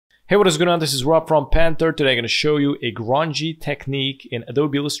Hey, what is going on? This is Rob from Panther. Today I'm going to show you a grungy technique in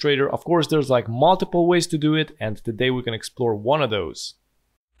Adobe Illustrator. Of course, there's like multiple ways to do it, and today we can explore one of those.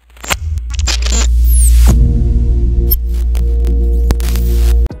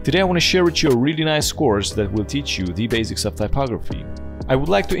 Today I want to share with you a really nice course that will teach you the basics of typography. I would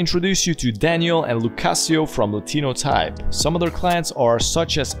like to introduce you to Daniel and Lucasio from Latino Type. Some of their clients are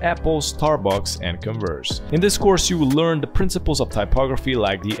such as Apple, Starbucks, and Converse. In this course, you will learn the principles of typography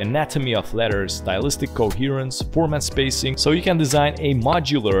like the anatomy of letters, stylistic coherence, format spacing, so you can design a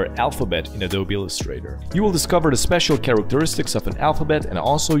modular alphabet in Adobe Illustrator. You will discover the special characteristics of an alphabet, and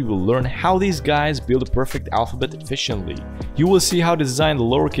also you will learn how these guys build a perfect alphabet efficiently. You will see how to design the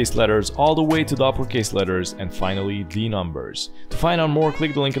lowercase letters all the way to the uppercase letters, and finally the numbers. To find out more,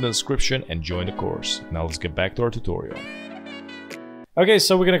 click the link in the description and join the course. Now let's get back to our tutorial. Okay,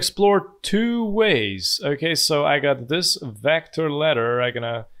 so we're gonna explore two ways. Okay, so I got this vector letter. I'm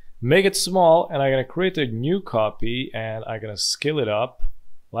gonna make it small and I'm gonna create a new copy and I'm gonna scale it up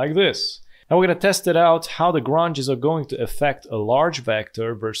like this. Now we're gonna test it out how the grunges are going to affect a large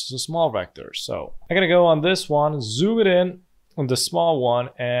vector versus a small vector. So I'm gonna go on this one, zoom it in on the small one,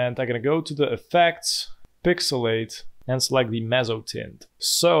 and I'm gonna go to the effects, pixelate, and select the meso tint.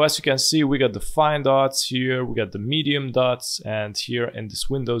 So as you can see, we got the fine dots here, we got the medium dots, and here in this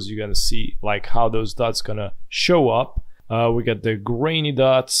windows you're gonna see like how those dots gonna show up. We got the grainy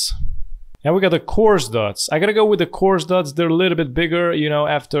dots, and we got the coarse dots. I gotta go with the coarse dots. They're a little bit bigger, you know,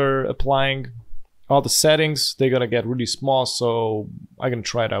 after applying all the settings, they're gonna get really small, so I'm gonna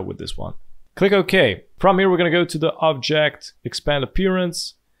try it out with this one. Click OK. From here, we're gonna go to the object, expand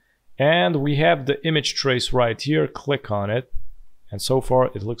appearance, and we have the image trace right here. Click on it, and so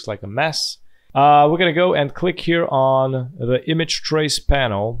far it looks like a mess. We're gonna go and click here on the image trace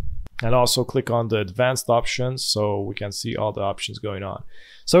panel, and also click on the advanced options so we can see all the options going on.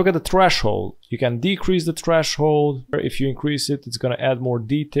 So look at the threshold. You can decrease the threshold. If you increase it, it's gonna add more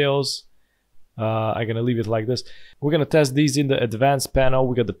details. I'm gonna leave it like this. We're gonna test these in the advanced panel.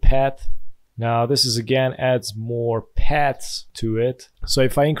 We got the path. Now this is again adds more paths to it. So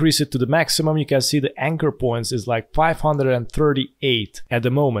if I increase it to the maximum, you can see the anchor points is like 538 at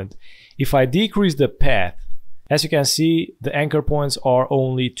the moment. If I decrease the path, as you can see, the anchor points are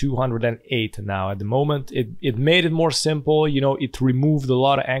only 208 now at the moment. It made it more simple, you know, it removed a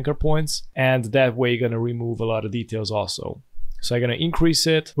lot of anchor points, and that way you're gonna remove a lot of details also. So I'm gonna increase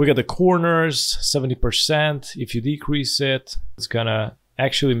it. We got the corners, 70%. If you decrease it, it's gonna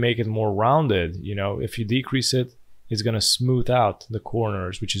actually make it more rounded. You know, if you decrease it, it's gonna smooth out the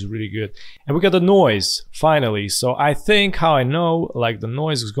corners, which is really good. And we got the noise finally. So I think how I know, like, the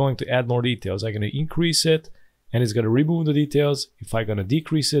noise is going to add more details. I'm gonna increase it and it's gonna remove the details. If I'm gonna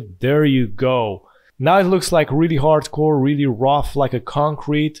decrease it, there you go. Now it looks like really hardcore, really rough, like a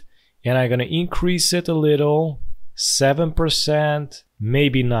concrete. And I'm gonna increase it a little, 7%,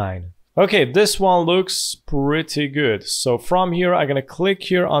 maybe 9%. Okay, this one looks pretty good. So from here, I'm gonna click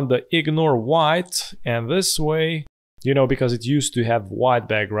here on the ignore white, and this way, you know, because it used to have white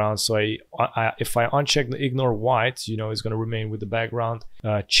background, so if I uncheck the ignore white, you know, it's gonna remain with the background.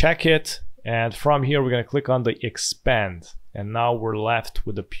 Check it, and from here, we're gonna click on the expand, and now we're left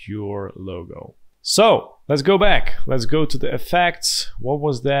with the pure logo. So let's go back. Let's go to the effects. What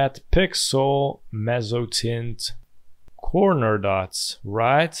was that? Pixel, meso tint, corner dots,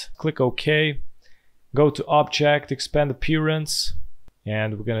 right? Click OK. Go to object, expand appearance,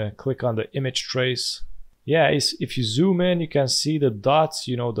 and we're gonna click on the image trace. Yeah, if you zoom in, you can see the dots,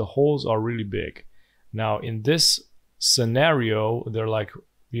 you know, the holes are really big. Now in this scenario, they're like,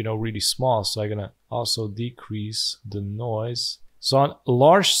 you know, really small. So I'm gonna also decrease the noise. So on a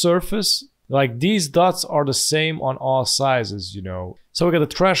large surface, like, these dots are the same on all sizes, you know. So we got the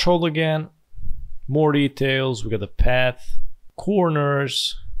threshold again. More details, we got the path,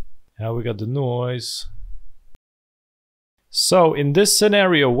 corners, and we got the noise. So in this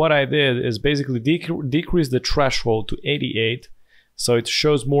scenario, what I did is basically decrease the threshold to 88, so it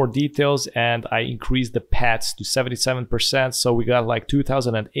shows more details, and I increased the paths to 77%, so we got like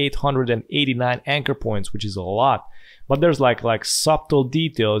 2,889 anchor points, which is a lot. But there's like subtle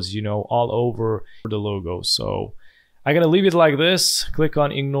details, you know, all over the logo. So I'm gonna leave it like this, click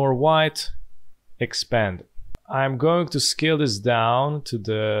on ignore white, expand. I'm going to scale this down to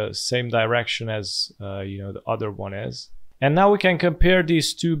the same direction as you know, the other one is. And now we can compare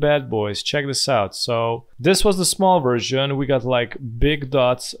these two bad boys. Check this out. So this was the small version. We got like big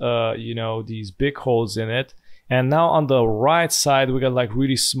dots, you know, these big holes in it. And now on the right side, we got like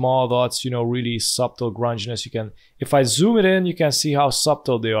really small dots, you know, really subtle grunginess. You can, if I zoom it in, you can see how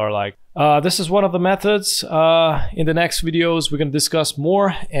subtle they are. Like this is one of the methods. In the next videos, we're gonna discuss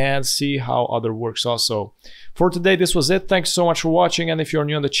more and see how other works also. For today, this was it. Thanks so much for watching. And if you're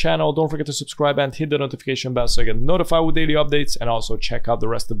new on the channel, don't forget to subscribe and hit the notification bell so you get notified with daily updates, and also check out the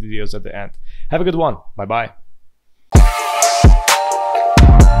rest of the videos at the end. Have a good one. Bye-bye.